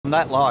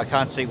that low, I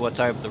can't see what's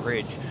over the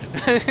ridge.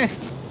 I'm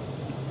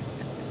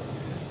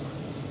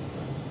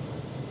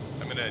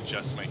gonna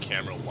adjust my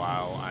camera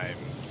while I'm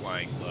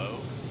flying low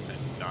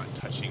and not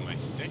touching my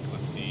stick.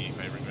 Let's see if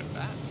I regret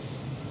that.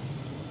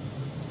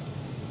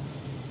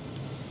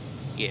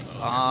 Yeah,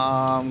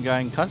 I'm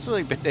going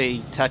constantly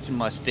be touching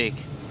my stick.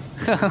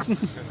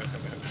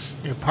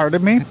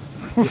 Pardon me?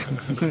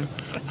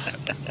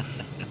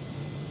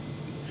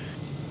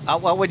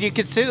 Well, when you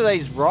consider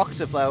these rocks,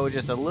 if they were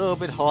just a little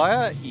bit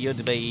higher,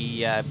 you'd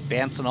be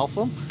bouncing off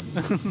them.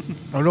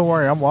 Oh, don't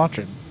worry, I'm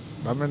watching.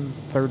 I'm in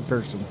third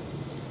person.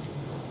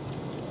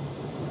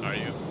 Are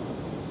you?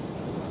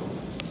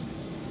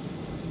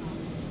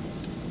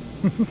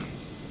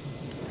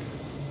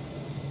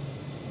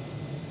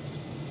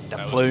 The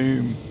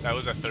plume. That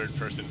was a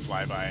third-person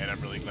flyby, and I'm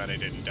really glad I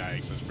didn't die,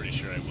 because I was pretty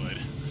sure I would.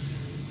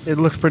 It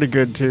looks pretty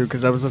good, too,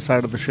 because that was the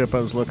side of the ship I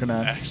was looking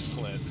at.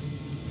 Excellent.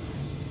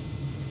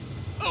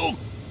 Oh!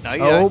 No, you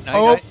don't.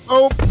 No, you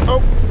Oh!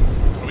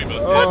 Are we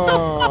both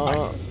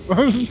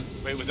dead?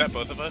 Wait, was that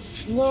both of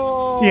us?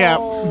 No. Yeah,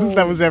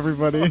 that was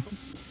everybody.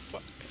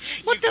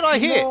 What did I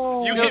hit?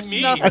 You hit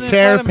me. A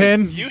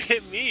terrapin. You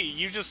hit me.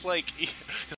 You just like...